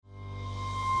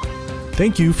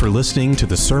Thank you for listening to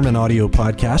the Sermon Audio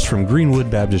Podcast from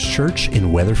Greenwood Baptist Church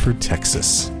in Weatherford,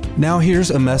 Texas. Now here's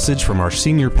a message from our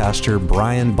senior pastor,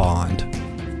 Brian Bond.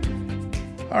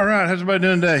 All right, how's everybody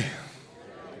doing today?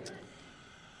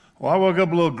 Well, I woke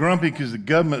up a little grumpy because the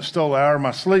government stole an hour of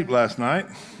my sleep last night.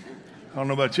 I don't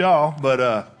know about y'all,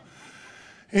 but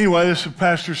anyway, this is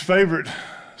pastor's favorite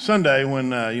Sunday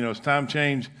when, it's time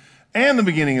change and the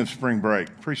beginning of spring break.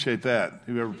 Appreciate that,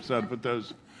 whoever decided to put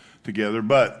those together.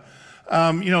 But,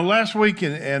 last week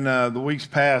and the weeks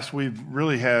past, we've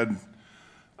really had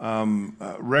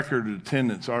record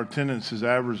attendance. Our attendance has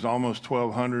averaged almost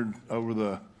 1,200 over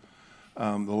the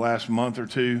last month or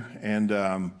two.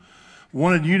 And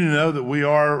wanted you to know that we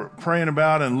are praying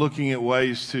about and looking at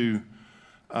ways to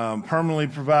permanently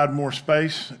provide more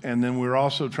space. And then we're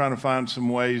also trying to find some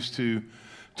ways to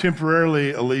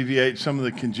temporarily alleviate some of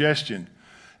the congestion.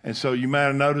 And so you might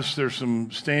have noticed there's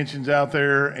some stanchions out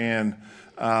there, and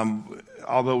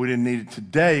although we didn't need it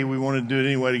today, we wanted to do it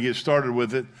anyway to get started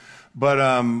with it. But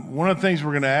one of the things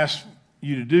we're going to ask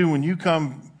you to do when you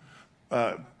come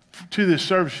to this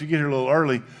service, if you get here a little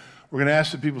early, we're going to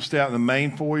ask that people stay out in the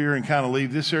main foyer and kind of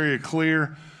leave this area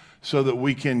clear so that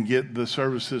we can get the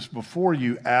services before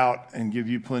you out and give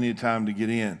you plenty of time to get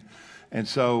in. And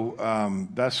so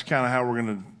that's kind of how we're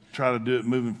going to try to do it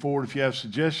moving forward. If you have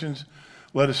suggestions,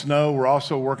 let us know. We're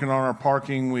also working on our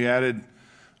parking. We added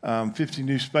 50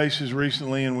 new spaces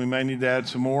recently, and we may need to add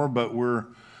some more, but we're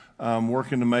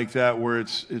working to make that where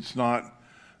it's not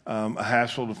a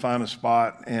hassle to find a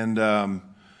spot. And,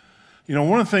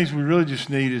 one of the things we really just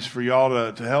need is for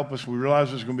y'all to help us. We realize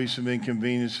there's going to be some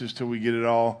inconveniences till we get it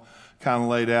all kind of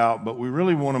laid out, but we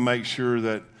really want to make sure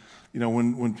that,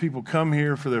 when people come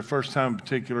here for their first time in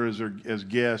particular as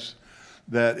guests,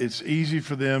 that it's easy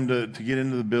for them to get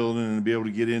into the building and to be able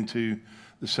to get into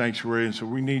the sanctuary. And so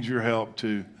we need your help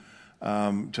to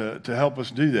help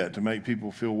us do that, to make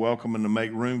people feel welcome and to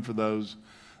make room for those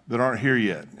that aren't here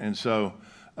yet. And so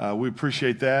we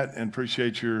appreciate that and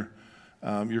appreciate your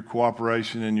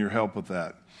cooperation and your help with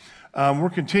that. We're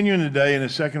continuing today in a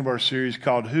second of our series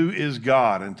called Who is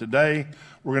God? And today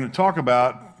we're going to talk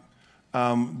about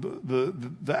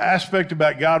the aspect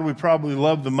about God we probably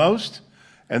love the most,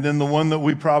 and then the one that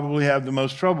we probably have the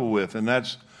most trouble with, and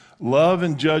that's love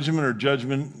and judgment, or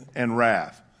judgment and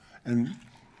wrath. And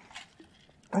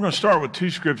we're going to start with two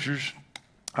scriptures,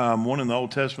 one in the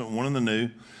Old Testament, one in the New.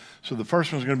 So the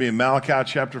first one's going to be in Malachi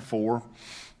chapter 4.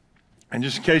 And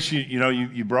just in case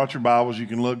you brought your Bibles, you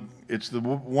can look. It's the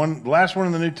last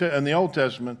one in the Old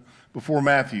Testament before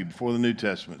Matthew, before the New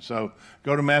Testament. So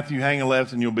go to Matthew, hang a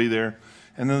left, and you'll be there.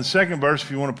 And then the second verse,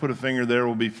 if you want to put a finger there,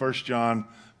 will be 1 John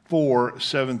 4,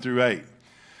 7 through 8.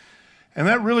 And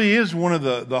that really is one of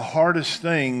the hardest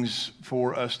things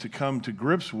for us to come to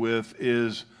grips with,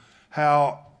 is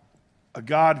how a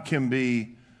God can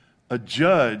be a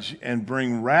judge and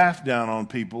bring wrath down on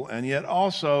people, and yet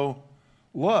also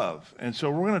love. And so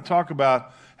we're going to talk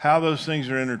about how those things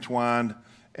are intertwined,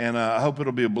 and I hope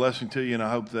it'll be a blessing to you, and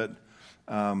I hope that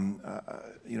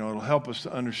it'll help us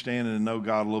to understand and to know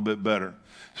God a little bit better.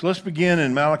 So let's begin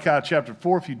in Malachi chapter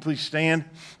 4. If you'd please stand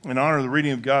in honor of the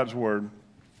reading of God's word.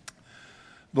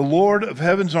 The Lord of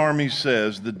heaven's armies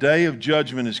says, "The day of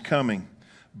judgment is coming,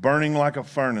 burning like a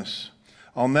furnace.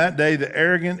 On that day, the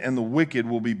arrogant and the wicked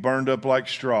will be burned up like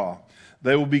straw.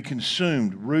 They will be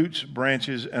consumed, roots,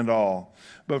 branches, and all.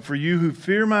 But for you who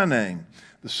fear my name,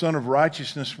 the Son of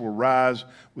Righteousness will rise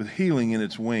with healing in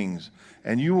its wings,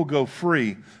 and you will go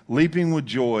free, leaping with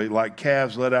joy like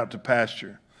calves led out to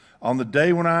pasture. On the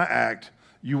day when I act,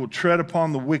 you will tread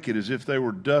upon the wicked as if they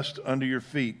were dust under your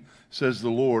feet, says the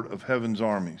Lord of heaven's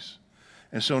armies."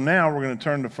 And so now we're going to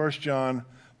turn to 1 John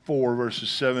 4, verses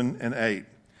 7 and 8.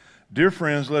 Dear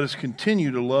friends, let us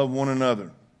continue to love one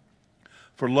another.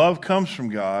 For love comes from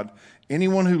God.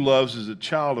 Anyone who loves is a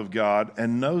child of God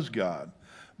and knows God.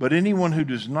 But anyone who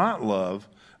does not love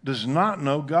does not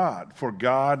know God, for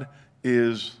God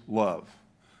is love.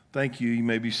 Thank you. You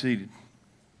may be seated.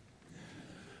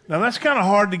 Now, that's kind of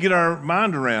hard to get our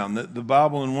mind around, that the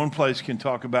Bible in one place can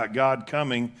talk about God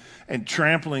coming and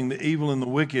trampling the evil and the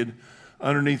wicked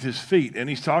underneath his feet. And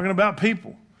he's talking about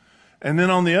people. And then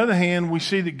on the other hand, we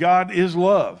see that God is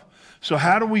love. So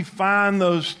how do we find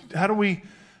those, how do we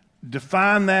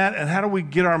define that, and how do we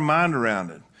get our mind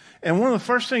around it? And one of the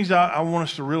first things I want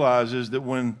us to realize is that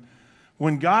when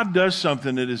God does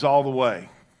something, it is all the way.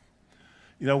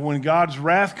 When God's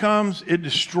wrath comes, it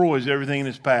destroys everything in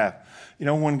its path.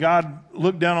 When God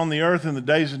looked down on the earth in the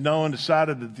days of Noah and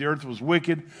decided that the earth was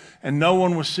wicked and no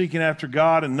one was seeking after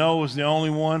God and Noah was the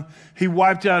only one, he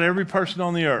wiped out every person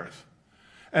on the earth.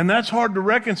 And that's hard to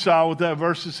reconcile with that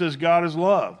verse that says God is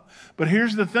love. But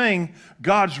here's the thing,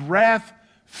 God's wrath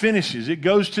finishes. It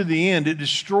goes to the end. It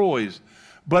destroys.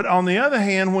 But on the other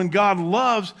hand, when God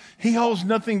loves, he holds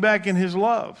nothing back in his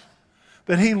love.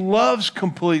 That he loves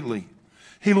completely.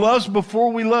 He loves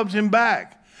before we loved him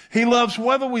back. He loves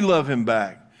whether we love him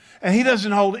back. And he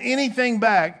doesn't hold anything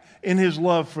back in his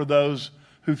love for those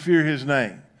who fear his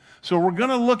name. So we're going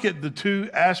to look at the two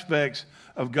aspects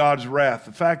of God's wrath.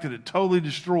 The fact that it totally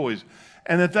destroys.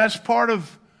 And that's part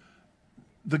of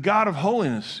the God of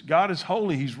holiness. God is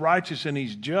holy. He's righteous and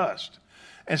he's just.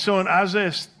 And so in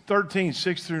Isaiah 13,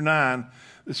 6 through 9,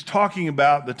 it's talking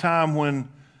about the time when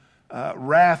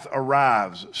wrath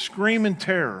arrives. Scream in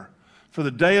terror, for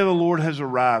the day of the Lord has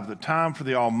arrived, the time for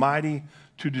the Almighty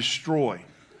to destroy.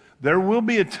 There will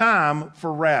be a time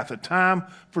for wrath, a time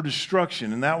for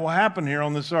destruction, and that will happen here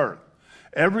on this earth.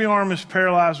 Every arm is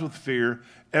paralyzed with fear,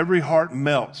 every heart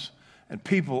melts, and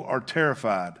people are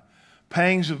terrified.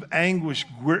 Pangs of anguish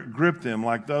grip them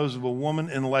like those of a woman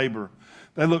in labor.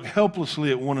 They look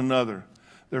helplessly at one another,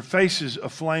 their faces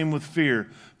aflame with fear.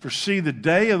 For see, the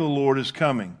day of the Lord is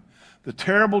coming, the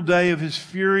terrible day of his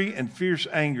fury and fierce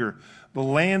anger. The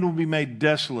land will be made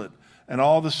desolate, and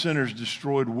all the sinners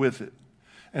destroyed with it.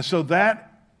 And so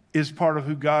that is part of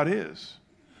who God is.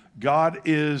 God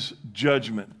is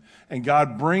judgment, and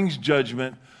God brings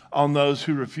judgment on those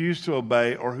who refuse to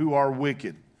obey or who are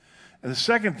wicked. And the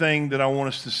second thing that I want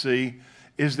us to see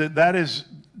is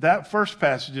that first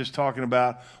passage is talking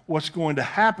about what's going to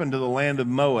happen to the land of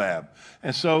Moab.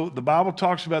 And so the Bible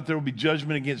talks about there will be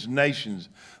judgment against nations.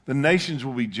 The nations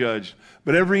will be judged,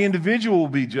 but every individual will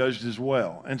be judged as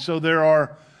well. And so there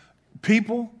are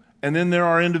people, and then there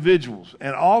are individuals,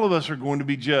 and all of us are going to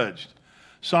be judged.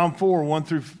 Psalm 4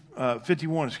 through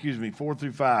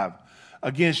 5.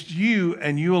 Against you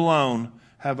and you alone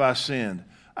have I sinned.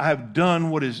 I have done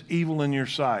what is evil in your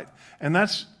sight. And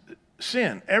that's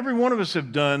sin. Every one of us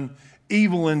have done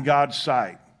evil in God's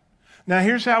sight. Now,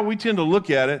 here's how we tend to look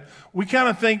at it. We kind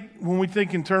of think, when we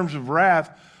think in terms of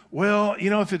wrath, well, you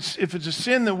know, if it's a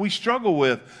sin that we struggle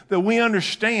with, that we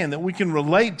understand, that we can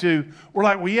relate to, we're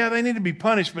like, well, yeah, they need to be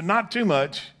punished, but not too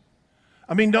much.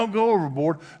 I mean, don't go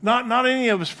overboard. Not any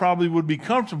of us probably would be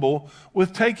comfortable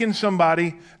with taking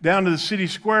somebody down to the city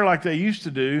square like they used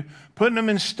to do, putting them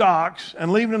in stocks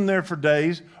and leaving them there for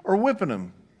days, or whipping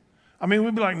them. I mean,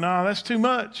 we'd be like, nah, that's too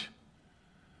much.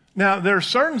 Now, there are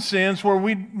certain sins where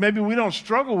maybe we don't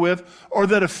struggle with, or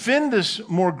that offend us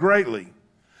more greatly.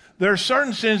 There are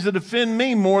certain sins that offend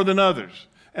me more than others.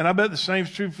 And I bet the same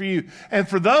is true for you. And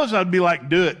for those, I'd be like,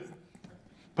 do it.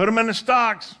 Put them in the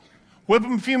stocks. Whip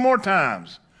them a few more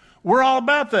times. We're all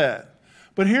about that.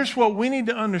 But here's what we need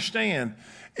to understand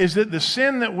is that the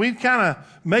sin that we've kind of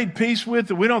made peace with,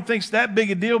 that we don't think is that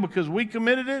big a deal because we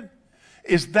committed it,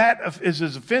 is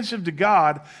as offensive to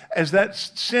God as that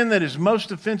sin that is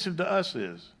most offensive to us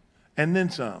is. And then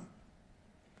some.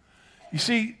 You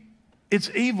see, it's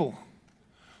evil.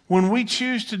 When we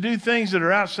choose to do things that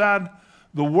are outside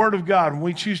the Word of God, when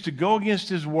we choose to go against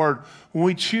His Word, when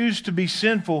we choose to be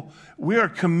sinful, we are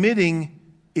committing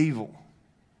evil.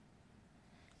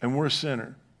 And we're a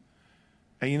sinner.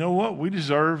 And you know what? We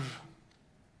deserve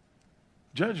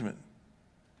judgment.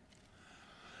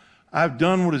 I've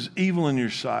done what is evil in your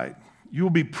sight. You will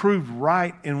be proved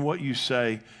right in what you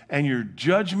say, and your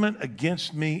judgment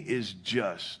against me is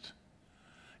just.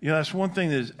 You know, that's one thing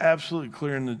that is absolutely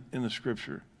clear in the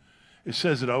Scripture. It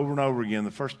says it over and over again.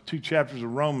 The first 2 chapters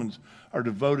of Romans are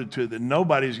devoted to it, that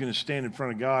nobody's going to stand in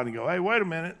front of God and go, hey, wait a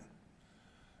minute.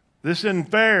 This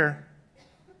isn't fair.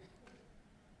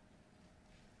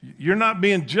 You're not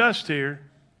being just here.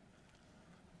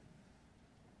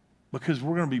 Because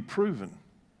we're going to be proven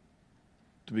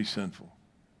to be sinful.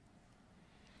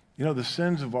 You know, the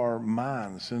sins of our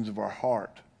mind, the sins of our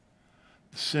heart,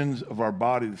 the sins of our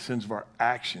body, the sins of our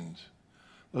actions,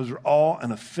 those are all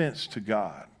an offense to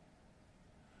God.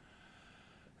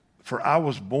 For I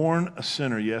was born a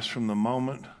sinner, yes, from the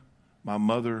moment my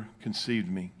mother conceived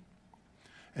me.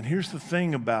 And here's the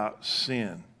thing about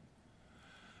sin.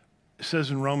 It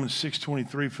says in Romans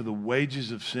 6:23, for the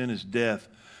wages of sin is death,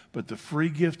 but the free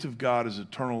gift of God is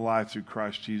eternal life through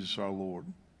Christ Jesus our Lord.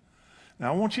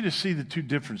 Now, I want you to see the two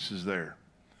differences there,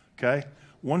 okay?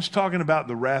 One's talking about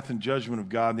the wrath and judgment of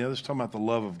God, and the other's talking about the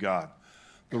love of God.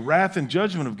 The wrath and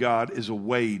judgment of God is a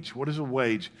wage. What is a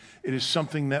wage? It is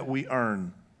something that we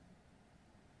earn.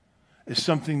 It's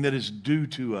something that is due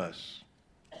to us.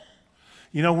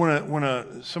 You know,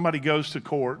 when somebody goes to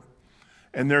court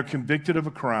and they're convicted of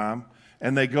a crime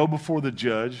and they go before the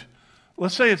judge,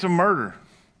 let's say it's a murder.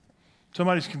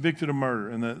 Somebody's convicted of murder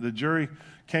and the jury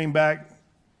came back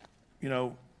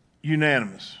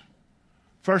unanimous.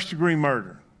 First-degree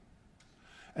murder.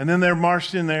 And then they're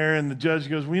marched in there, and the judge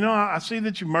goes, well, I see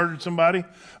that you murdered somebody,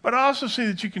 but I also see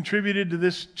that you contributed to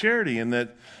this charity and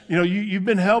that, you've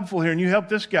been helpful here and you helped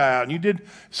this guy out and you did.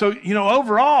 So,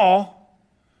 overall,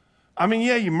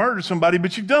 you murdered somebody,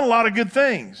 but you've done a lot of good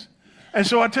things. And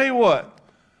so I tell you what,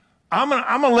 I'm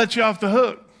gonna let you off the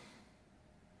hook.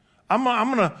 I'm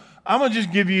gonna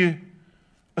just give you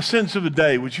a sentence of the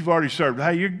day, which you've already served.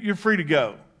 Hey, you're free to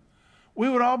go. We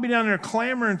would all be down there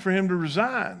clamoring for him to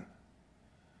resign.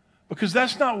 Because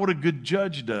that's not what a good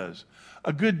judge does.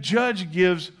 A good judge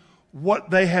gives what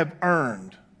they have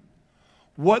earned,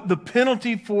 what the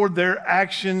penalty for their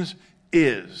actions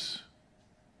is.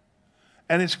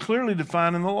 And it's clearly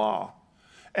defined in the law.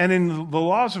 And in the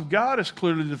laws of God, it's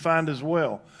clearly defined as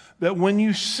well. That when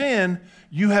you sin,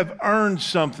 you have earned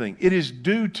something. It is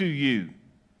due to you.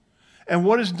 And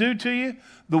what is due to you?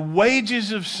 The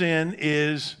wages of sin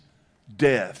is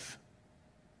death.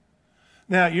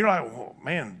 Now, you're like, well,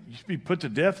 man, you should be put to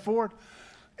death for it?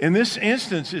 In this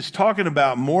instance, it's talking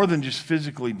about more than just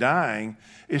physically dying.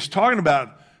 It's talking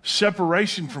about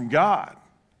separation from God.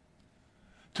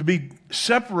 To be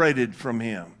separated from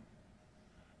him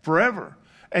forever.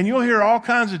 And you'll hear all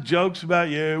kinds of jokes about,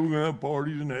 we're going to have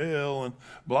parties in hell and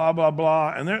blah, blah,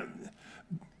 blah. And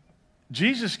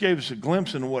Jesus gave us a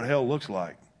glimpse into what hell looks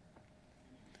like,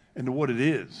 into what it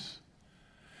is.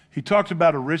 He talked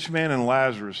about a rich man and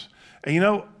Lazarus.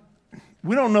 And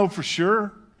we don't know for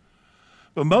sure,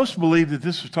 but most believe that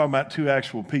this was talking about two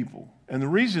actual people. And the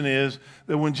reason is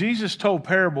that when Jesus told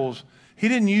parables, he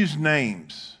didn't use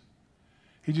names.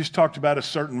 He just talked about a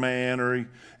certain man,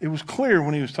 it was clear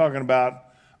when he was talking about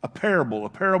a parable. A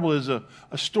parable is a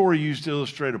story used to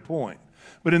illustrate a point.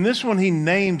 But in this one, he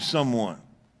named someone.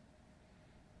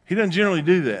 He doesn't generally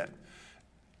do that.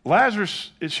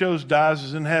 Lazarus, it shows, dies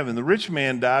is in heaven. The rich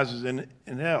man dies is in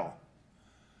hell.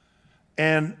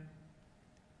 And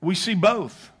we see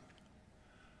both.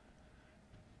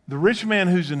 The rich man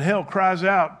who's in hell cries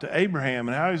out to Abraham,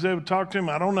 and how he's able to talk to him,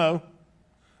 I don't know.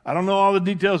 I don't know all the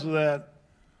details of that.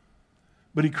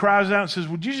 But he cries out and says,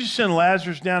 would you just send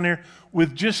Lazarus down there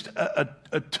with just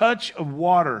a touch of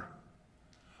water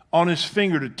on his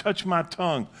finger to touch my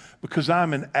tongue because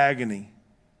I'm in agony.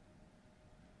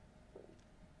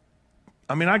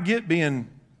 I get being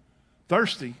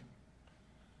thirsty.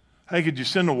 Hey, could you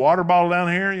send a water bottle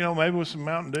down here, maybe with some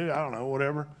Mountain Dew? I don't know,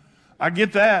 whatever. I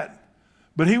get that.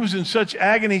 But he was in such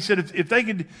agony, he said,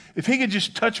 if he could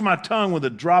just touch my tongue with a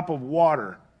drop of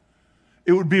water,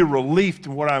 it would be a relief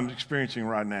to what I'm experiencing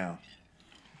right now.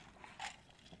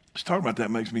 Just talking about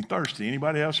that makes me thirsty.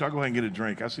 Anybody else? Y'all go ahead and get a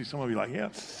drink. I see some of you like, I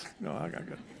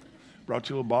brought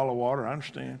you a little bottle of water. I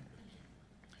understand.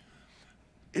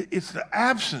 It's the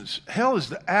absence. Hell is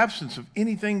the absence of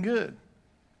anything good.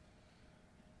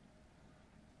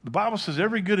 The Bible says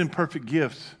every good and perfect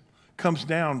gift comes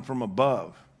down from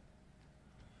above.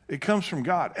 It comes from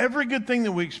God. Every good thing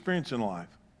that we experience in life.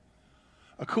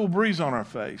 A cool breeze on our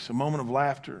face, a moment of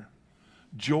laughter,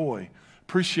 joy,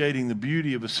 appreciating the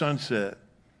beauty of a sunset,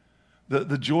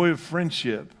 the joy of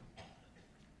friendship.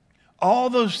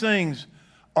 All those things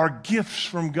are gifts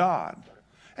from God.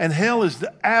 And hell is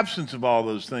the absence of all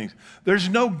those things. There's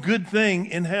no good thing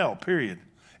in hell, period.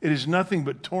 It is nothing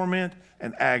but torment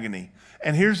and agony.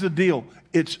 And here's the deal,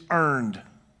 it's earned.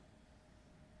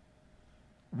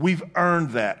 We've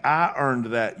earned that. I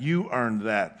earned that. You earned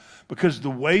that. Because the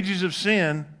wages of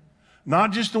sin,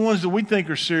 not just the ones that we think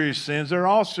are serious sins, they're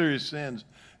all serious sins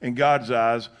in God's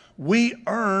eyes. We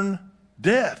earn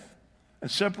death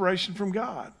and separation from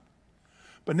God.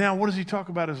 But now what does he talk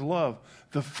about as love?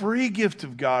 The free gift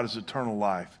of God is eternal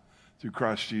life through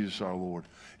Christ Jesus our Lord.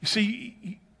 You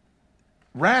see,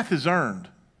 wrath is earned.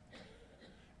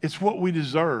 It's what we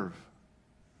deserve.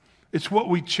 It's what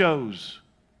we chose.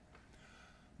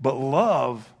 But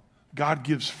love, God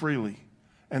gives freely,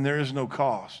 and there is no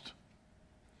cost.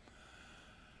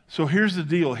 So here's the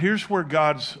deal. Here's where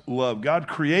God's love. God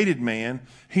created man.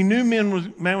 He knew man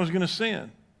was going to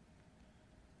sin.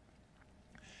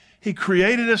 He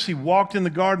created us. He walked in the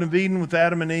Garden of Eden with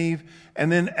Adam and Eve,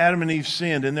 and then Adam and Eve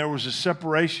sinned, and there was a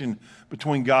separation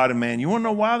between God and man. You want to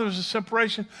know why there was a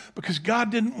separation? Because God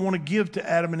didn't want to give to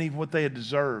Adam and Eve what they had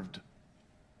deserved.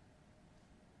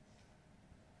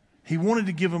 He wanted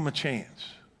to give them a chance.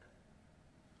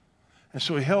 And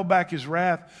so he held back his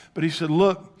wrath, but he said,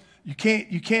 look, we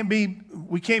can't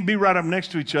be right up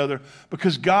next to each other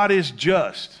because God is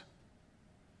just.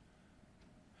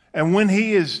 And when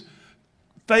he is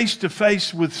face to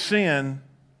face with sin,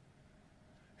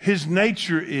 his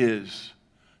nature is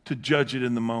to judge it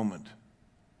in the moment.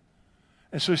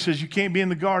 And so he says, you can't be in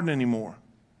the garden anymore.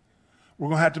 We're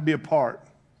going to have to be apart.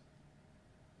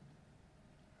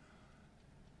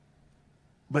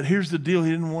 But here's the deal.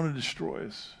 He didn't want to destroy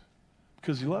us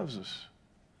because he loves us.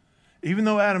 Even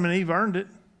though Adam and Eve earned it.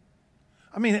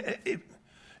 I mean,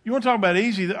 you want to talk about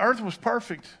easy? The earth was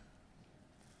perfect.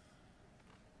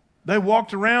 They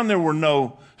walked around. There were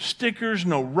no stickers,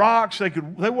 no rocks.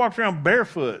 They walked around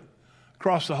barefoot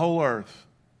across the whole earth.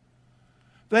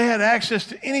 They had access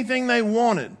to anything they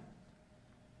wanted.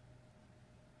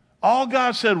 All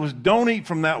God said was, don't eat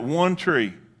from that one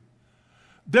tree.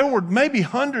 There were maybe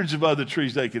hundreds of other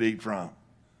trees they could eat from.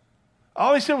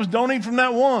 All he said was, don't eat from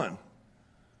that one.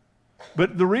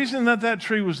 But the reason that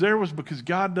tree was there was because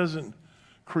God doesn't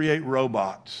create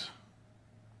robots.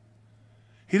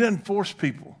 He doesn't force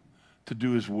people to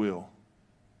do his will.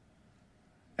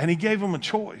 And he gave them a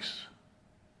choice.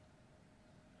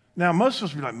 Now, most of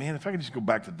us would be like, man, if I could just go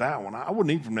back to that one, I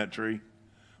wouldn't eat from that tree.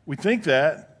 We think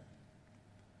that.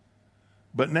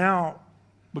 But now,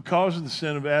 because of the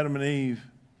sin of Adam and Eve,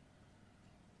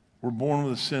 we're born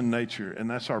with a sin nature, and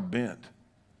that's our bent,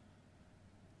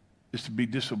 is to be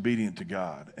disobedient to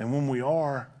God. And when we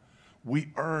are, we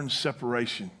earn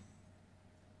separation.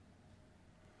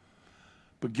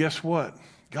 But guess what?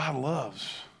 God loves,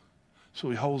 so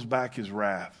he holds back his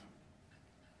wrath.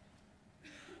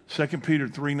 2 Peter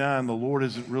 3:9, the Lord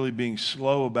isn't really being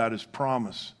slow about his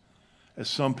promise, as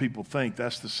some people think.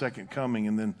 That's the second coming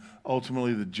and then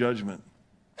ultimately the judgment.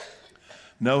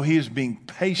 No, he is being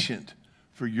patient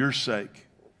for your sake.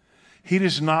 He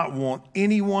does not want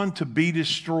anyone to be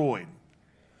destroyed,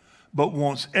 but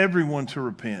wants everyone to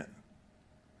repent.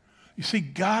 You see,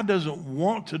 God doesn't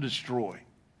want to destroy,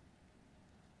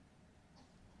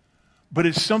 but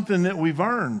it's something that we've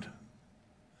earned.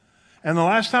 And the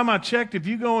last time I checked, if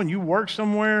you go and you work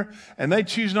somewhere and they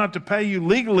choose not to pay you,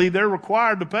 legally they're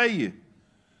required to pay you.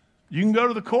 You can go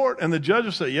to the court and the judge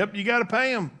will say, yep, you got to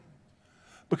pay them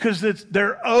because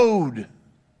they're owed.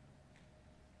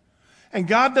 And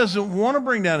God doesn't want to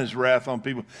bring down his wrath on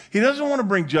people. He doesn't want to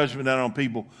bring judgment down on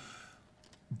people.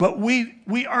 But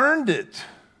we earned it.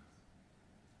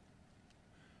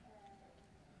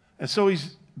 And so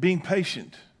he's being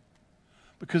patient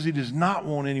because he does not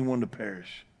want anyone to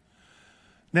perish.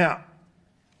 Now,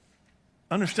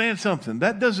 understand something.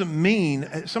 That doesn't mean,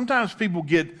 sometimes people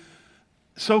get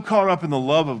so caught up in the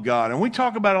love of God. And we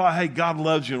talk about it like, hey, God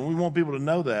loves you, and we want people to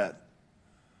know that.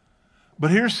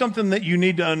 But here's something that you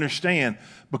need to understand.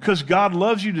 Because God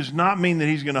loves you does not mean that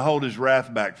he's going to hold his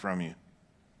wrath back from you.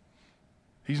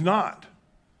 He's not.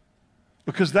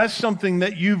 Because that's something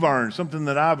that you've earned, something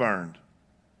that I've earned.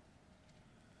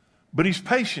 But he's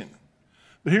patient.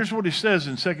 But here's what he says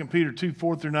in 2 Peter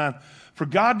 2:4-9. For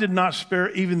God did not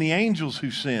spare even the angels who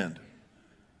sinned.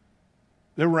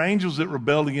 There were angels that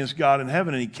rebelled against God in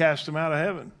heaven, and he cast them out of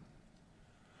heaven.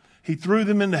 He threw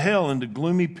them into hell, into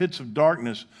gloomy pits of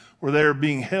darkness, where they are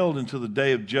being held until the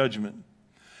day of judgment.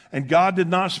 And God did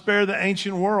not spare the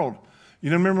ancient world.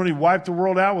 You remember when he wiped the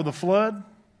world out with a flood?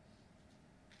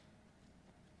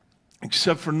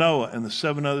 Except for Noah and the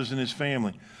 7 others in his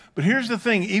family. But here's the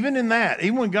thing, even in that,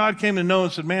 even when God came to Noah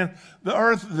and said, man, the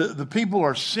earth, the people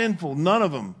are sinful. None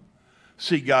of them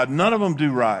seek God. None of them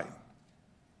do right.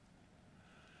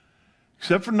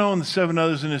 Except for Noah and the 7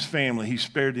 others in his family, he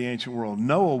spared the ancient world.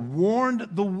 Noah warned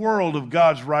the world of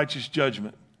God's righteous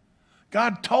judgment.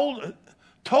 God told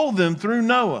them through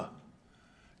Noah,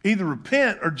 either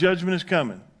repent or judgment is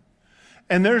coming.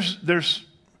 And there's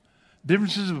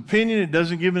differences of opinion. It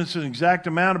doesn't give us an exact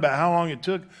amount about how long it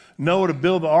took Noah to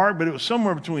build the ark, but it was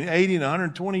somewhere between 80 and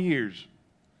 120 years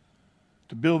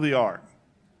to build the ark.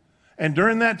 And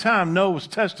during that time, Noah was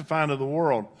testifying to the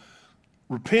world,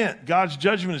 repent, God's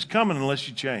judgment is coming unless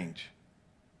you change.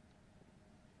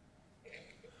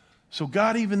 So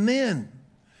God, even then,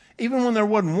 even when there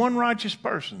wasn't one righteous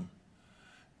person,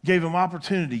 gave them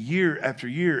opportunity year after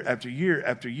year after year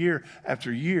after year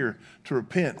after year to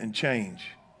repent and change.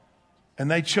 And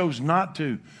they chose not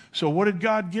to. So what did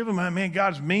God give them? Man,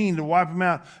 God's mean to wipe them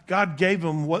out. God gave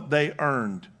them what they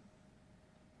earned.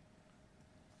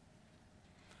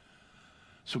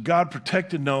 So God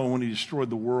protected Noah when he destroyed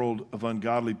the world of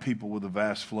ungodly people with a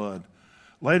vast flood.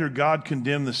 Later, God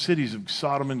condemned the cities of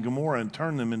Sodom and Gomorrah and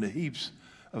turned them into heaps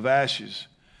of ashes.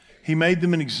 He made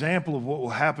them an example of what will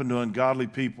happen to ungodly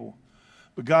people.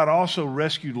 But God also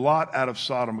rescued Lot out of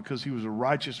Sodom because he was a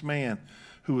righteous man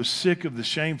who was sick of the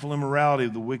shameful immorality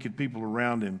of the wicked people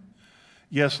around him.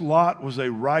 Yes, Lot was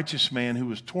a righteous man who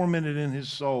was tormented in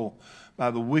his soul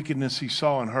by the wickedness he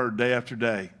saw and heard day after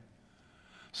day.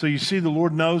 So you see, the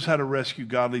Lord knows how to rescue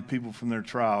godly people from their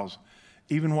trials,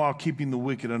 even while keeping the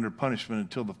wicked under punishment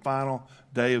until the final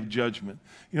day of judgment.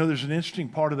 You know, there's an interesting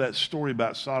part of that story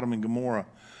about Sodom and Gomorrah.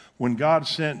 When God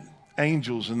sent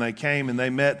angels and they came and they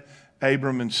met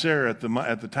Abram and Sarah at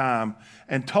the time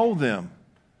and told them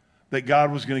that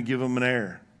God was going to give them an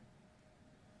heir.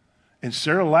 And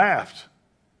Sarah laughed.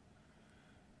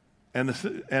 And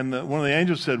one of the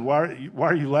angels said, why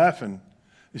are you laughing?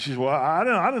 And she said, well, I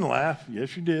didn't laugh.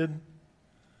 Yes, you did.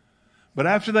 But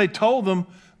after they told them,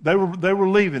 they were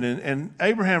leaving. And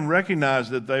Abraham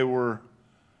recognized that they were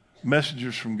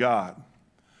messengers from God.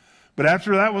 But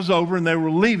after that was over and they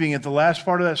were leaving at the last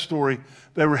part of that story,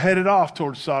 they were headed off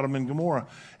towards Sodom and Gomorrah.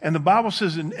 And the Bible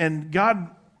says, and God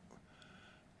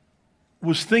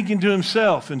was thinking to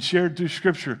himself and shared through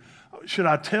Scripture, should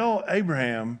I tell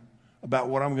Abraham about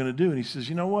what I'm going to do? And he says,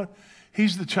 you know what?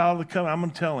 He's the child of the covenant. I'm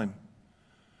going to tell him.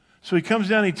 So he comes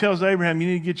down and he tells Abraham, you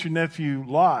need to get your nephew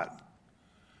Lot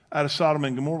out of Sodom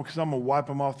and Gomorrah because I'm going to wipe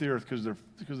them off the earth because of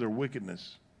their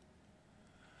wickedness.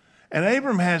 And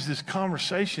Abram has this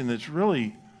conversation that's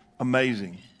really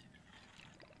amazing.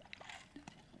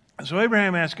 And so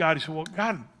Abraham asked God, he said, well,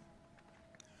 God,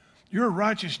 you're a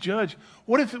righteous judge.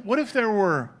 What if there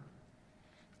were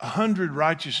 100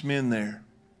 righteous men there?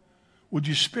 Would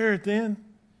you spare it then?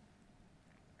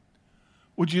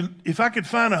 Would you, if I could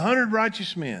find 100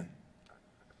 righteous men?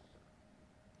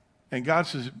 And God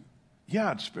says, yeah,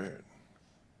 I'd spare it.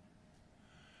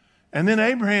 And then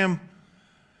Abraham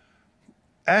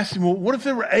asked him, well, what if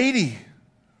there were 80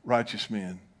 righteous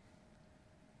men?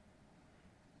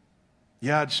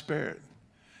 Yeah, I'd spare it.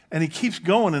 And he keeps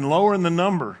going and lowering the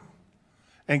number.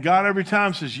 And God every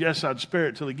time says, yes, I'd spare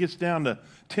it, till he gets down to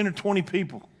 10 or 20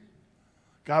 people.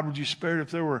 God, would you spare it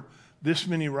if there were this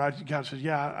many righteous? God says,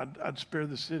 yeah, I'd spare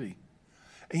the city.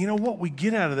 And you know what we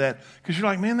get out of that? Because you're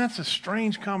like, man, that's a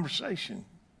strange conversation.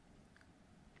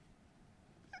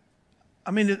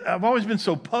 I mean, I've always been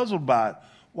so puzzled by it.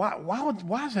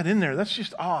 Why is that in there? That's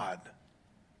just odd.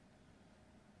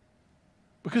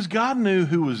 Because God knew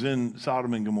who was in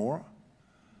Sodom and Gomorrah.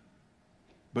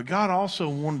 But God also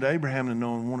wanted Abraham to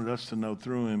know and wanted us to know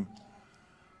through him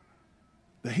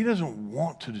that he doesn't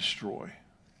want to destroy.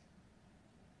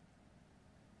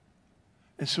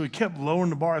 And so he kept lowering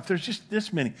the bar. If there's just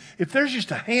this many, if there's just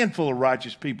a handful of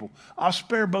righteous people, I'll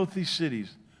spare both these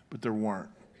cities. But there weren't.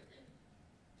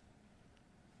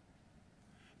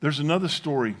 There's another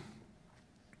story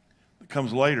that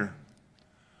comes later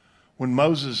when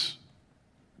Moses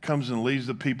comes and leads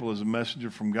the people as a messenger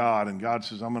from God, and God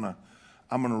says, I'm gonna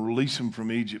release them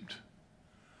from Egypt.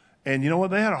 And you know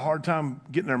what? They had a hard time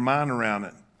getting their mind around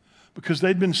it because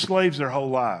they'd been slaves their whole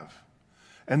life.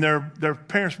 And their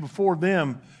parents before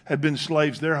them had been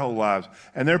slaves their whole lives.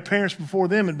 And their parents before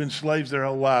them had been slaves their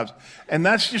whole lives. And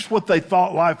that's just what they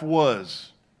thought life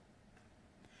was.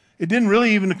 It didn't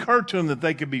really even occur to them that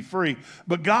they could be free.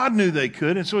 But God knew they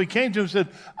could. And so he came to them and said,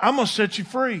 I'm going to set you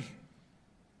free.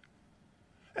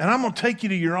 And I'm going to take you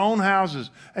to your own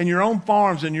houses and your own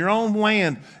farms and your own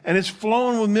land. And it's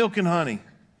flowing with milk and honey.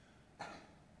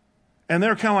 And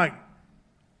they're kind of like,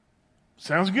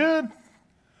 sounds good.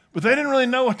 But they didn't really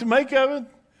know what to make of it.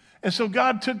 And so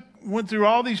God went through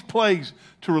all these plagues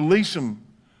to release them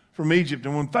from Egypt.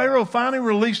 And when Pharaoh finally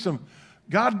released them,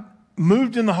 God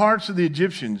moved in the hearts of the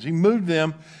Egyptians. He moved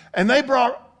them, and they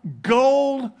brought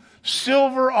gold,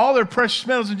 silver, all their precious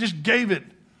metals, and just gave it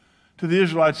to the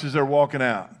Israelites as they're walking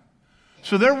out.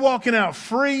 So they're walking out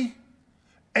free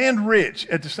and rich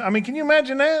at the same. I mean, can you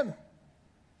imagine that?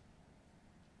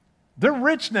 They're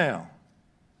rich now.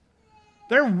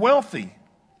 They're wealthy.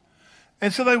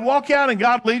 And so they walk out and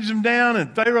God leads them down,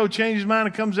 and Pharaoh changes his mind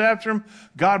and comes after them.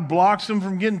 God blocks them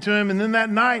from getting to him. And then that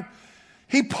night,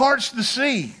 he parts the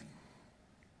sea.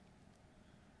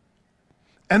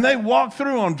 And they walk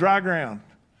through on dry ground.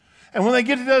 And when they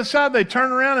get to the other side, they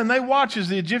turn around and they watch as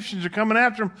the Egyptians are coming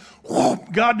after them.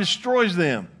 Whoop, God destroys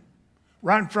them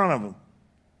right in front of them.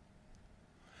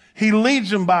 He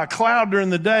leads them by a cloud during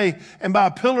the day and by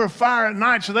a pillar of fire at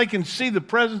night so they can see the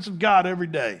presence of God every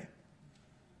day.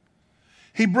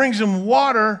 He brings them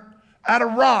water out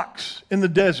of rocks in the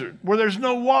desert where there's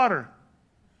no water.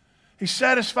 He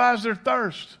satisfies their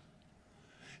thirst.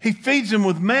 He feeds them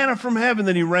with manna from heaven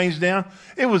that he rains down.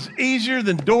 It was easier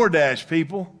than DoorDash,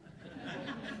 people.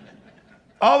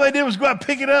 All they did was go out,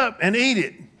 pick it up, and eat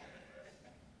it.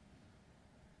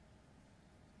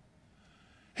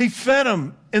 He fed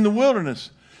them in the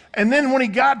wilderness. And then when he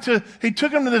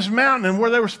took them to this mountain and where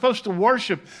they were supposed to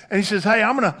worship. And he says, hey,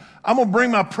 I'm gonna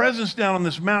bring my presence down on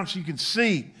this mountain so you can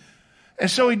see. And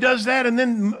so he does that. And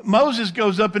then Moses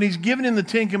goes up and he's giving him the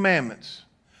 10 Commandments.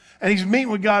 And he's meeting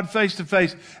with God face to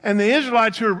face. And the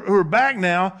Israelites who are back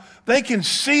now, they can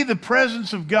see the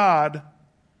presence of God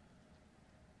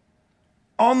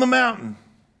on the mountain.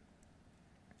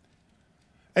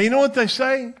 And you know what they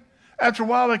say? After a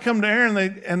while, they come to Aaron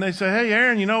and they say, hey,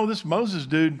 Aaron, you know, this Moses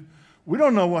dude, we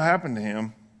don't know what happened to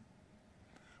him.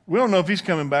 We don't know if he's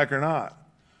coming back or not.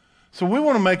 So we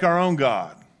want to make our own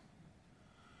God.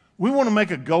 We want to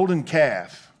make a golden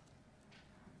calf.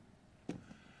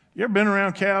 You ever been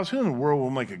around cows? Who in the world will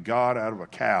make a god out of a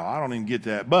cow? I don't even get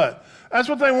that. But that's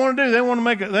what they want to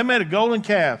do. They made a golden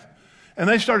calf. And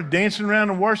they started dancing around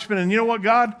and worshiping. And you know what?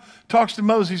 God talks to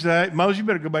Moses. He said, hey, Moses, you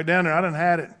better go back down there. I done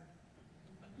had it.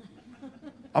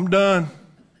 I'm done.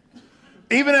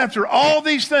 Even after all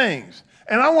these things.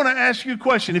 And I want to ask you a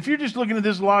question. If you're just looking at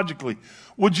this logically,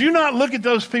 would you not look at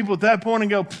those people at that point and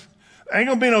go, ain't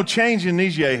going to be no change in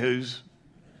these yahoos.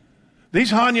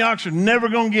 These Hanyaks are never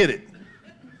going to get it.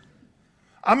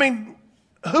 I mean,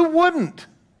 who wouldn't?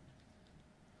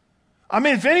 I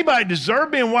mean, if anybody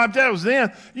deserved being wiped out, it was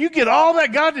them. You get all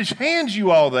that. God just hands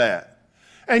you all that.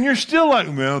 And you're still like,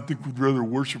 man, I think we'd rather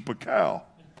worship a cow.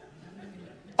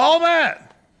 All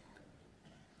that.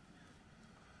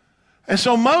 And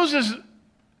so Moses,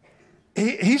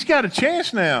 he's got a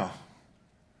chance now.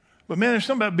 But man, there's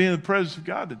something about being in the presence of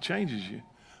God that changes you.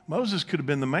 Moses could have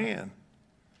been the man.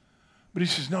 But he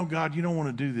says, no, God, you don't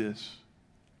want to do this.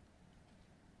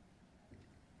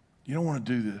 You don't want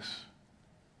to do this.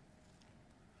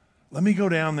 Let me go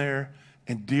down there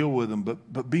and deal with them,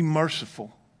 but be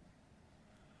merciful.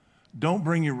 Don't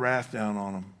bring your wrath down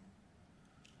on them.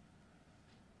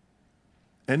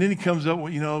 And then he comes up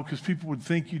with, because people would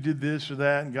think you did this or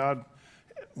that, and God,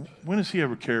 when does he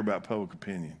ever care about public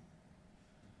opinion?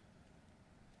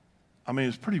 I mean,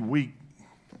 it's a pretty weak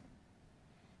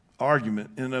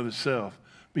argument in and of itself.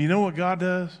 But you know what God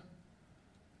does?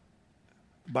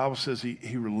 The Bible says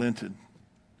he relented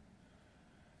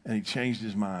and he changed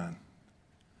his mind.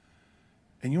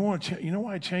 And you know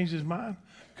why he changed his mind?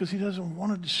 Because he doesn't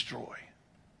want to destroy.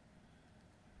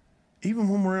 Even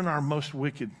when we're in our most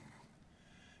wicked,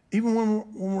 even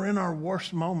when we're in our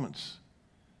worst moments,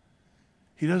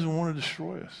 he doesn't want to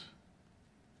destroy us.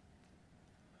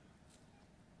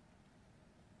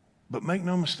 But make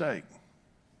no mistake,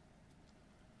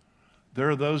 there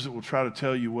are those that will try to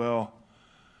tell you, well,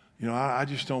 I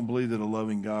just don't believe that a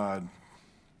loving God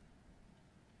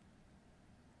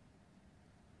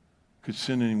could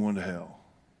send anyone to hell.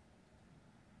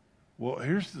 Well,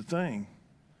 here's the thing.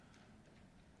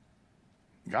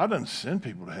 God doesn't send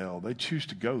people to hell. They choose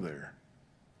to go there.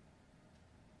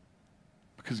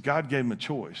 Because God gave them a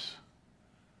choice.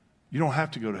 You don't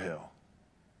have to go to hell.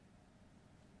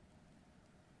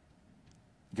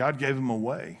 God gave them a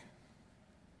way.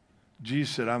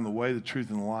 Jesus said, I'm the way, the truth,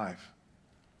 and the life.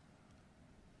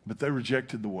 But they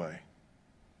rejected the way.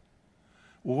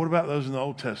 Well, what about those in the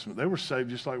Old Testament? They were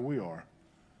saved just like we are.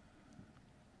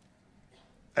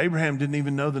 Abraham didn't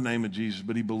even know the name of Jesus,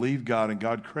 but he believed God, and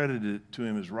God credited it to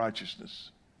him as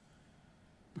righteousness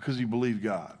because he believed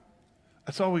God.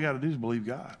 That's all we got to do is believe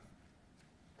God.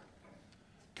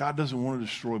 God doesn't want to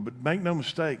destroy, but make no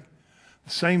mistake,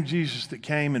 the same Jesus that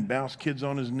came and bounced kids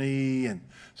on his knee and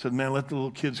said, man, let the little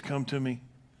kids come to me.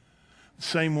 The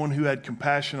same one who had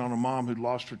compassion on a mom who'd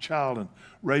lost her child and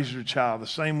raised her child. The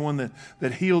same one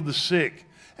that healed the sick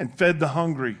and fed the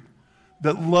hungry,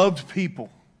 that loved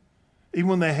people, even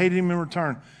when they hated him in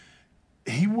return.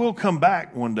 He will come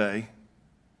back one day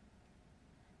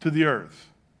to the earth.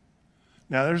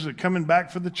 Now, there's a coming back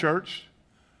for the church.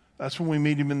 That's when we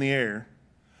meet him in the air.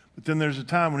 But then there's a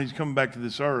time when he's coming back to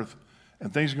this earth,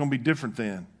 and things are going to be different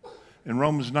then. In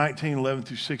Romans 19, 11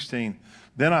 through 16,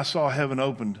 then I saw heaven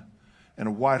opened, and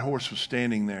a white horse was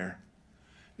standing there.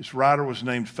 Its rider was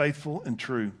named Faithful and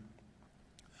True,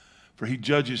 for he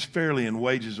judges fairly and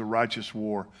wages a righteous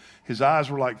war. His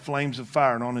eyes were like flames of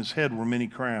fire, and on his head were many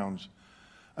crowns.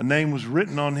 A name was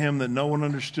written on him that no one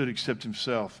understood except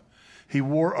himself. He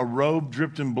wore a robe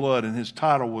dripped in blood, and his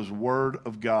title was Word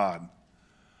of God.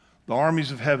 The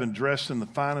armies of heaven, dressed in the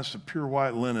finest of pure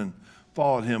white linen,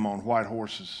 followed him on white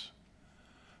horses.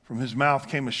 From his mouth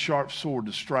came a sharp sword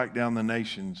to strike down the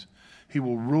nations. He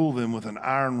will rule them with an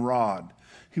iron rod.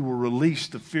 He will release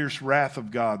the fierce wrath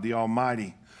of God, the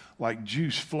Almighty, like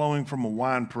juice flowing from a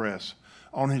winepress.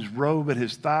 On his robe at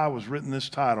his thigh was written this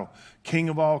title, King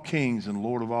of all kings and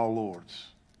Lord of all lords.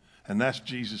 And that's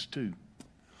Jesus too.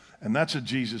 And that's a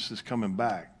Jesus that's coming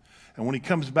back. And when he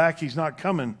comes back, he's not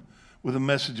coming with a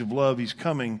message of love. He's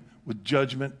coming with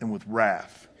judgment and with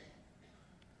wrath.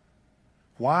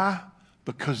 Why?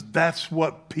 Because that's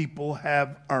what people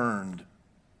have earned.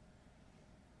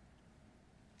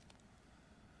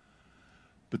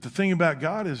 But the thing about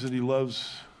God is that he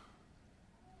loves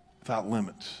without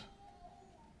limits.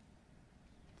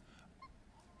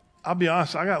 I'll be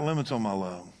honest, I got limits on my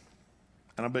love.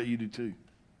 And I bet you do too.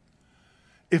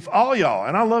 If all y'all,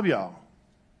 and I love y'all,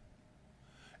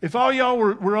 if all y'all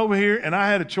were over here and I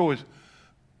had a choice,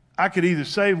 I could either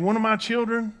save one of my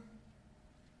children,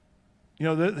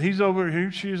 he's over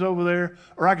here, she's over there,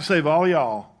 or I could save all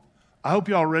y'all. I hope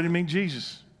y'all are ready to meet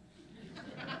Jesus.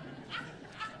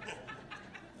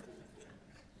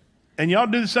 And y'all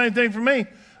do the same thing for me.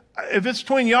 If it's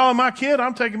between y'all and my kid,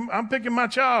 I'm picking my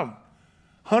child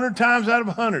 100 times out of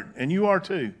 100, and you are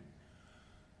too.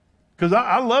 Because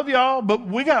I love y'all, but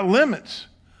we got limits.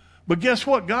 But guess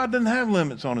what? God doesn't have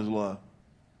limits on his love.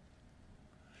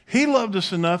 He loved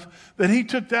us enough that he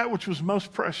took that which was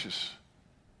most precious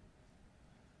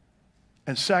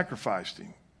and sacrificed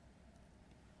him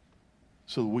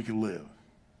so that we could live.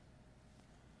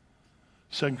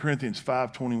 2 Corinthians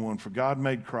 5:21, for God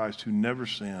made Christ, who never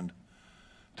sinned,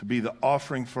 to be the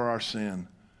offering for our sin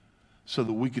so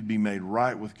that we could be made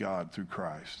right with God through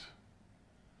Christ.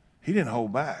 He didn't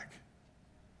hold back.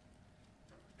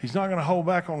 He's not going to hold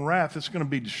back on wrath. It's going to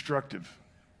be destructive.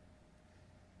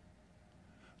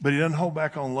 But he doesn't hold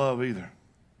back on love either,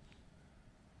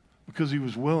 because he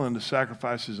was willing to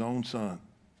sacrifice his own son.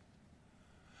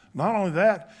 Not only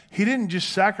that, he didn't just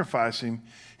sacrifice him,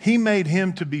 he made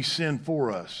him to be sin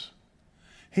for us.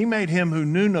 He made him who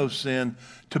knew no sin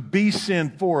to be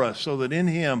sin for us, so that in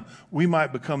him we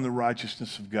might become the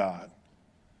righteousness of God.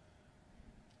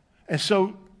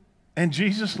 And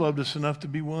Jesus loved us enough to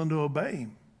be willing to obey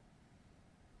him.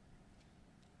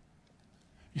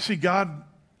 You see, God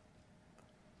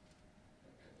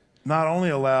not only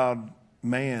allowed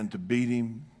man to beat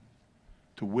him,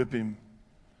 to whip him,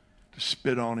 to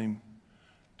spit on him,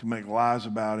 to make lies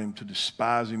about him, to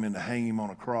despise him, and to hang him on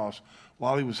a cross.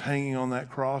 While he was hanging on that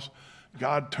cross,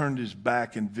 God turned his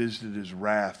back and visited his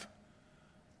wrath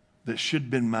that should have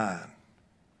been mine.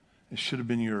 It should have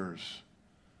been yours.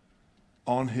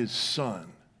 On his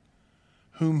son,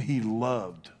 whom he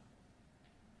loved.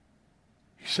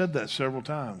 He said that several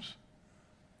times.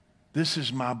 This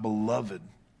is my beloved,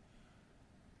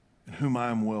 in whom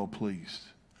I am well pleased.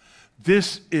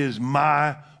 This is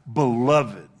my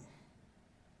beloved.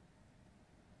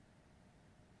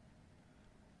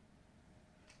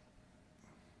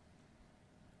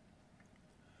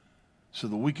 So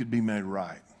that we could be made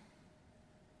right.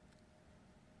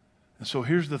 And so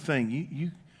here's the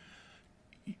thing.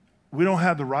 We don't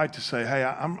have the right to say, hey,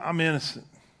 I'm innocent.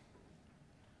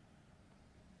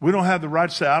 We don't have the right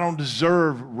to say, I don't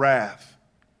deserve wrath.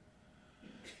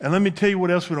 And let me tell you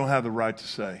what else we don't have the right to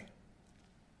say.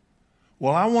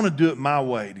 Well, I want to do it my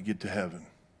way to get to heaven.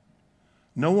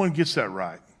 No one gets that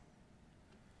right.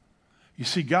 You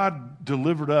see, God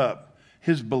delivered up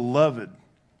his beloved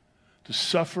to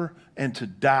suffer and to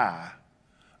die,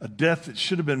 a death that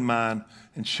should have been mine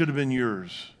and should have been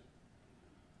yours,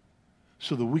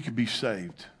 so that we could be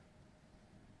saved.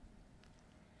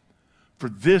 For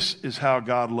this is how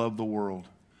God loved the world.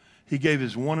 He gave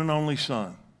his one and only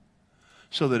Son,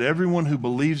 so that everyone who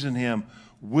believes in him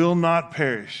will not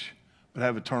perish, but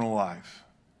have eternal life.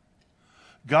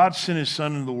 God sent his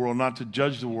Son into the world not to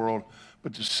judge the world,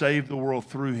 but to save the world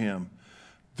through him.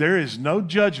 There is no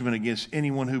judgment against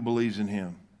anyone who believes in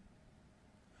him.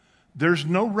 There's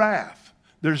no wrath.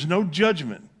 There's no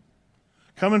judgment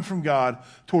coming from God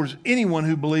towards anyone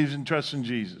who believes and trusts in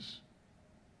Jesus.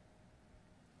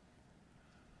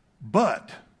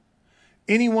 But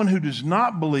anyone who does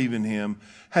not believe in him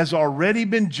has already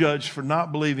been judged for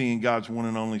not believing in God's one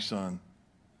and only Son.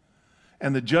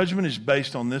 And the judgment is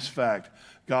based on this fact: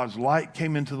 God's light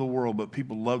came into the world, but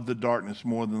people loved the darkness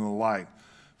more than the light,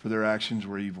 for their actions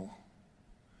were evil.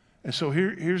 And so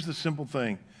here's the simple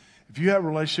thing. If you have a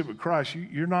relationship with Christ,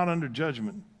 you're not under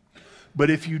judgment. But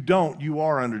if you don't, you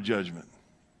are under judgment.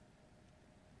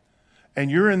 And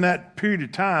you're in that period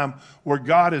of time where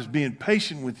God is being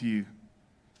patient with you,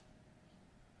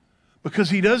 because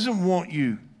he doesn't want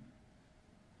you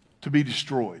to be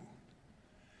destroyed.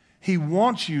 He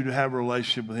wants you to have a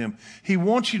relationship with him. He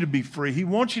wants you to be free. He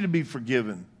wants you to be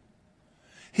forgiven.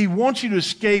 He wants you to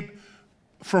escape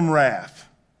from wrath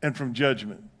and from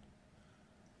judgment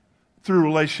through a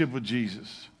relationship with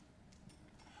Jesus.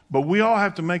 But we all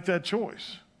have to make that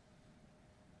choice.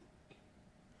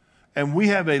 And we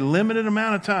have a limited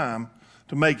amount of time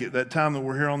to make it, that time that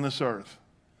we're here on this earth.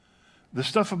 The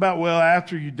stuff about, well,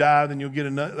 after you die, then you'll get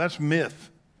another, that's myth.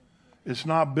 It's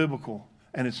not biblical,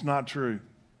 and it's not true.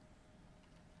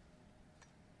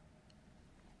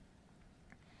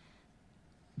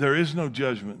 There is no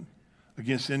judgment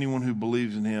against anyone who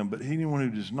believes in him, but anyone who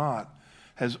does not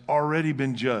has already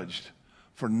been judged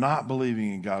for not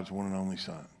believing in God's one and only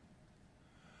Son.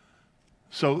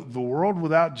 So the world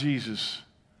without Jesus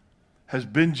has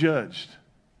been judged.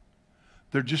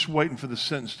 They're just waiting for the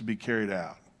sentence to be carried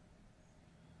out.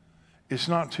 It's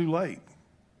not too late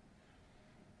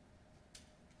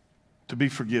to be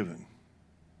forgiven.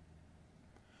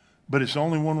 But it's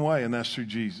only one way, and that's through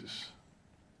Jesus.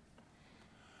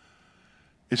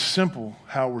 It's simple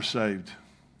how we're saved.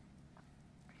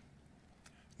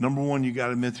 Number one, you got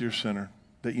to admit you're a sinner,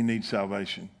 that you need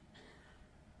salvation.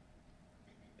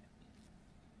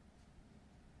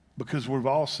 Because we've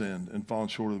all sinned and fallen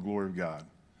short of the glory of God.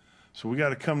 So we got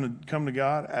to come to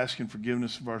God, asking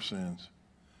forgiveness of our sins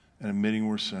and admitting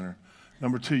we're a sinner.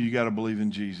 Number two, you got to believe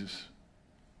in Jesus.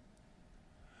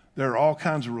 There are all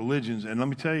kinds of religions, and let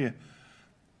me tell you,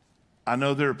 I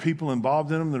know there are people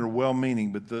involved in them that are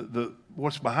well-meaning, but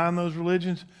what's behind those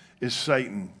religions is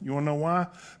Satan. You want to know why?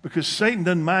 Because Satan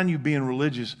doesn't mind you being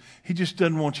religious. He just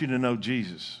doesn't want you to know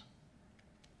Jesus.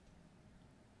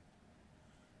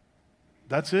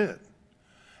 That's it.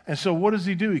 And so what does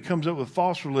he do? He comes up with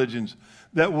false religions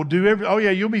that will do oh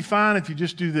yeah, you'll be fine if you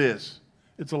just do this.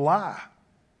 It's a lie.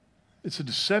 It's a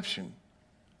deception.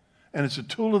 And it's a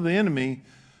tool of the enemy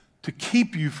to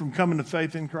keep you from coming to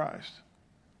faith in Christ.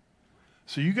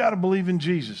 So you got to believe in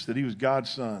Jesus, that he was God's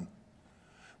Son,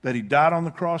 that he died on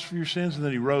the cross for your sins, and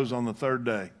that he rose on the third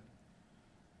day.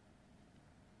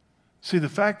 See, the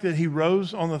fact that he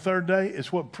rose on the third day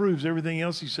is what proves everything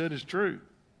else he said is true.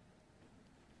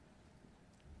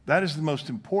 That is the most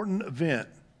important event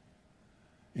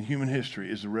in human history,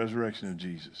 is the resurrection of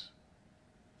Jesus.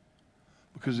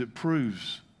 Because it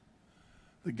proves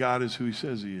that God is who he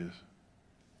says he is.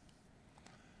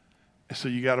 And so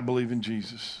you got to believe in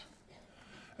Jesus.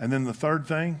 And then the third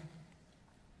thing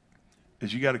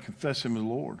is you got to confess him as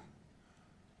Lord.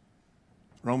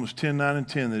 Romans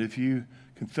 10:9-10, that if you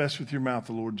confess with your mouth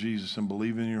the Lord Jesus and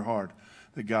believe in your heart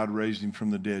that God raised him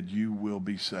from the dead, you will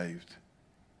be saved.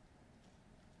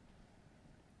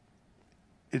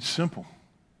 It's simple.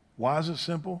 Why is it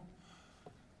simple?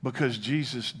 Because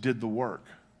Jesus did the work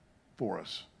for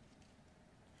us.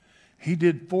 He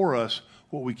did for us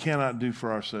what we cannot do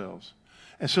for ourselves.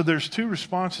 And so there's two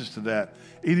responses to that.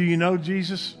 Either you know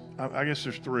Jesus, I guess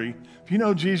there's three. If you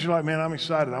know Jesus, you're like, man, I'm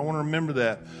excited. I want to remember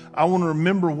that. I want to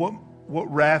remember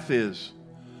what wrath is.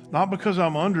 Not because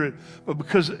I'm under it, but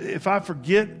because if I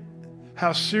forget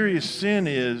how serious sin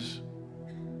is,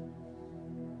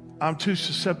 I'm too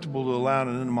susceptible to allowing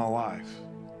it into my life.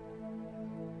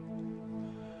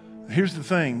 Here's the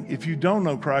thing. If you don't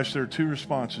know Christ, there are two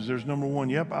responses. There's number one,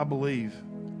 yep, I believe.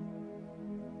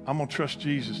 I'm going to trust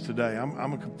Jesus today. I'm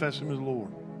going to confess him as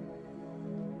Lord.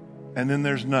 And then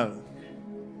there's no.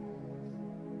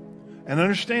 And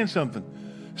understand something.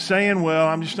 Saying, well,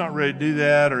 I'm just not ready to do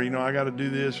that, or, I got to do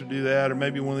this or do that, or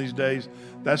maybe one of these days,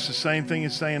 that's the same thing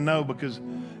as saying no, because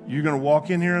you're going to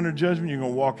walk in here under judgment, you're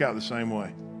going to walk out the same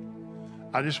way.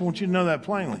 I just want you to know that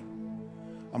plainly.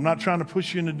 I'm not trying to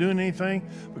push you into doing anything,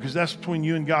 because that's between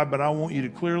you and God, but I want you to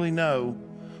clearly know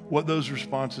what those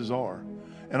responses are.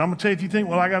 And I'm going to tell you, if you think,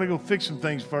 well, I got to go fix some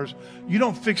things first, you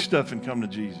don't fix stuff and come to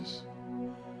Jesus.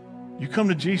 You come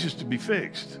to Jesus to be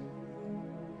fixed.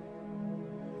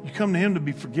 You come to him to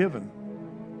be forgiven.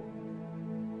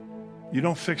 You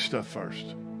don't fix stuff first.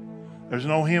 There's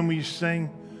an old hymn we used to sing,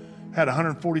 had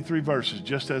 143 verses,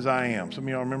 Just As I Am. Some of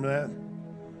y'all remember that?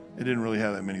 It didn't really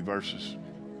have that many verses.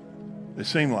 It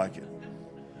seemed like it.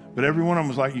 But every one of them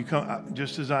was like, you come,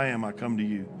 just as I am, I come to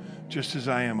you. Just as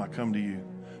I am, I come to you.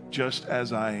 Just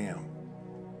as I am.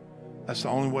 That's the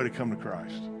only way to come to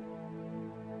Christ.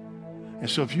 And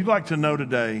so if you'd like to know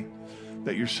today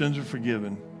that your sins are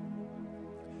forgiven,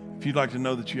 if you'd like to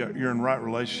know that you're in right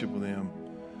relationship with him,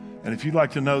 and if you'd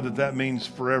like to know that that means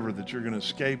forever, that you're going to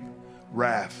escape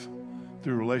wrath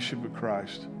through a relationship with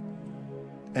Christ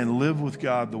and live with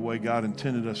God the way God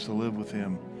intended us to live with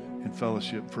him in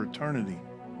fellowship for eternity,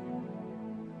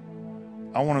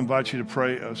 I want to invite you to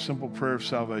pray a simple prayer of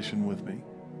salvation with me.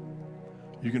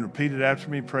 You can repeat it after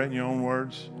me, pray it in your own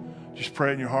words. Just pray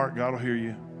it in your heart, God will hear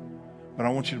you. But I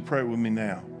want you to pray it with me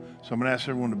now. So I'm going to ask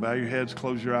everyone to bow your heads,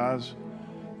 close your eyes,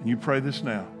 and you pray this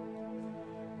now.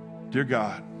 Dear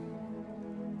God,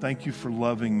 thank you for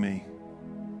loving me.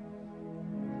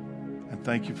 And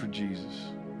thank you for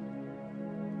Jesus.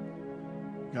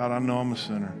 God, I know I'm a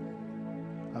sinner.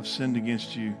 I've sinned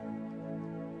against you.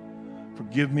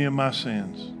 Forgive me of my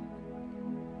sins.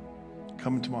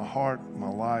 Come into my heart, my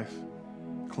life.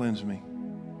 Cleanse me.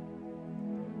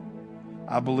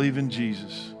 I believe in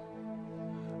Jesus.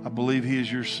 I believe he is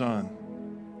your Son.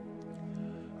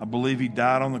 I believe he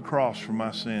died on the cross for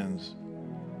my sins.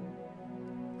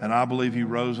 And I believe he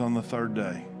rose on the third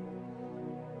day.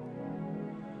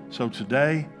 So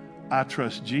today, I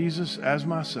trust Jesus as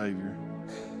my Savior,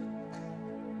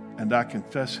 and I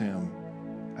confess him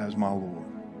as my Lord.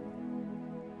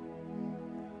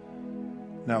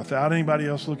 Now, without anybody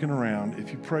else looking around,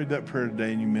 if you prayed that prayer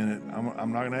today and you meant it,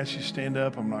 I'm not going to ask you to stand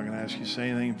up. I'm not going to ask you to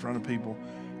say anything in front of people.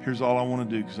 Here's all I want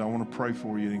to do, because I want to pray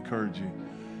for you and encourage you.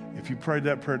 If you prayed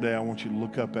that prayer today, I want you to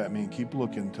look up at me and keep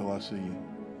looking until I see you.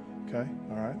 Okay?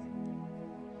 All right?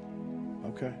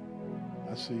 Okay.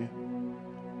 I see you.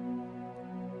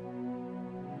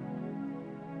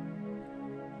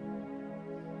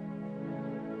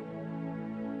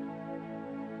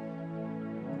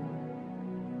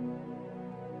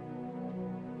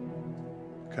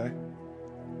 Okay?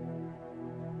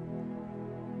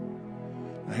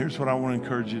 Now here's what I want to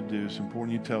encourage you to do. It's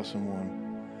important you tell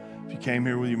someone. If you came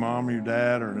here with your mom or your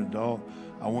dad or an adult,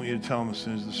 I want you to tell them as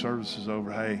soon as the service is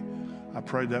over, hey, I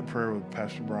prayed that prayer with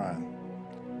Pastor Brian.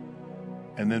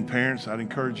 And then parents, I'd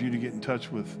encourage you to get in touch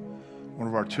with one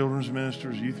of our children's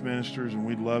ministers, youth ministers, and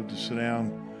we'd love to sit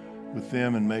down with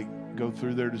them and go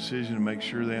through their decision and make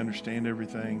sure they understand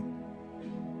everything.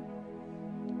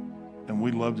 And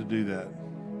we'd love to do that.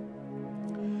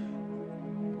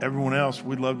 Everyone else,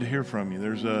 we'd love to hear from you.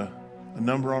 There's a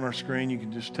number on our screen. You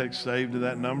can just text save to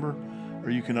that number, or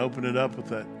you can open it up with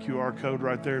that QR code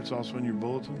right there. It's also in your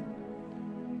bulletin.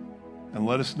 And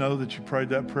let us know that you prayed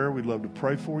that prayer. We'd love to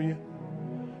pray for you.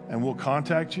 And we'll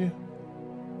contact you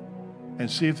and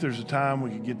see if there's a time we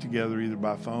could get together either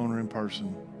by phone or in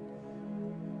person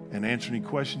and answer any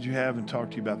questions you have and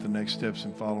talk to you about the next steps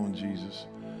in following Jesus.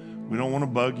 We don't want to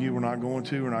bug you. We're not going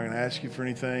to. We're not going to ask you for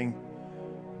anything.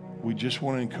 We just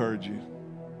want to encourage you.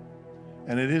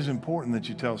 And it is important that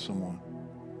you tell someone.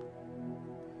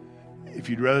 If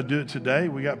you'd rather do it today,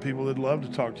 we got people that'd love to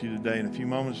talk to you today. In a few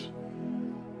moments,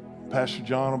 Pastor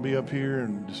John will be up here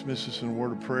and dismiss us in a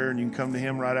word of prayer, and you can come to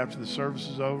him right after the service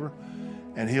is over,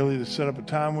 and he'll either set up a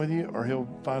time with you or he'll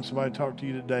find somebody to talk to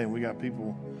you today. And we got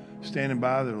people standing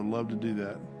by that would love to do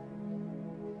that.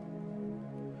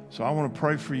 So I want to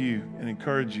pray for you and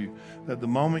encourage you that the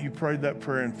moment you prayed that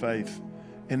prayer in faith,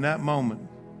 in that moment,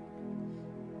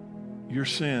 your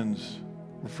sins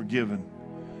were forgiven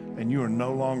and you are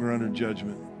no longer under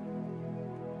judgment,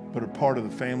 but are part of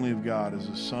the family of God as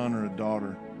a son or a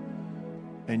daughter,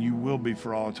 and you will be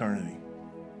for all eternity.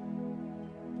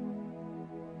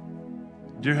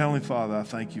 Dear Heavenly Father, I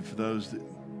thank you for those that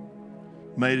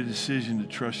made a decision to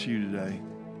trust you today.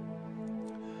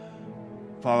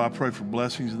 Father, I pray for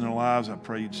blessings in their lives. I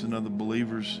pray you'd send other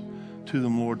believers to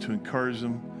them, Lord, to encourage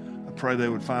them. I pray they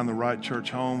would find the right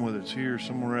church home, whether it's here or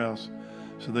somewhere else,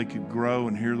 so they could grow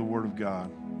and hear the Word of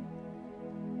God.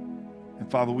 And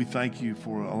Father, we thank you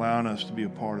for allowing us to be a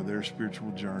part of their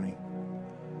spiritual journey.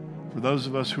 For those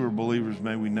of us who are believers,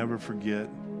 may we never forget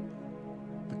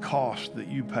the cost that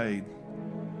you paid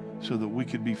so that we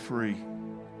could be free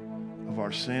of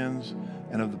our sins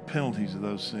and of the penalties of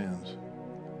those sins.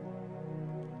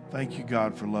 Thank you,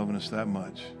 God, for loving us that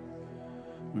much.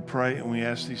 We pray and we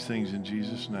ask these things in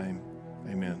Jesus' name.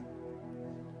 Amen.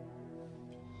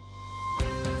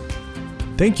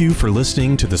 Thank you for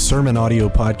listening to the Sermon Audio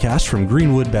Podcast from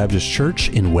Greenwood Baptist Church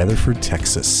in Weatherford,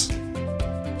 Texas.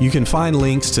 You can find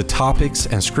links to topics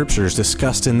and scriptures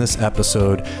discussed in this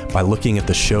episode by looking at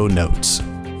the show notes.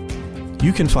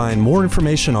 You can find more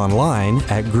information online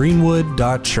at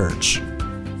greenwood.church.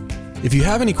 If you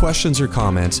have any questions or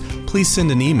comments, please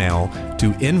send an email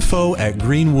to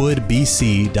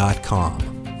info@greenwoodbc.com.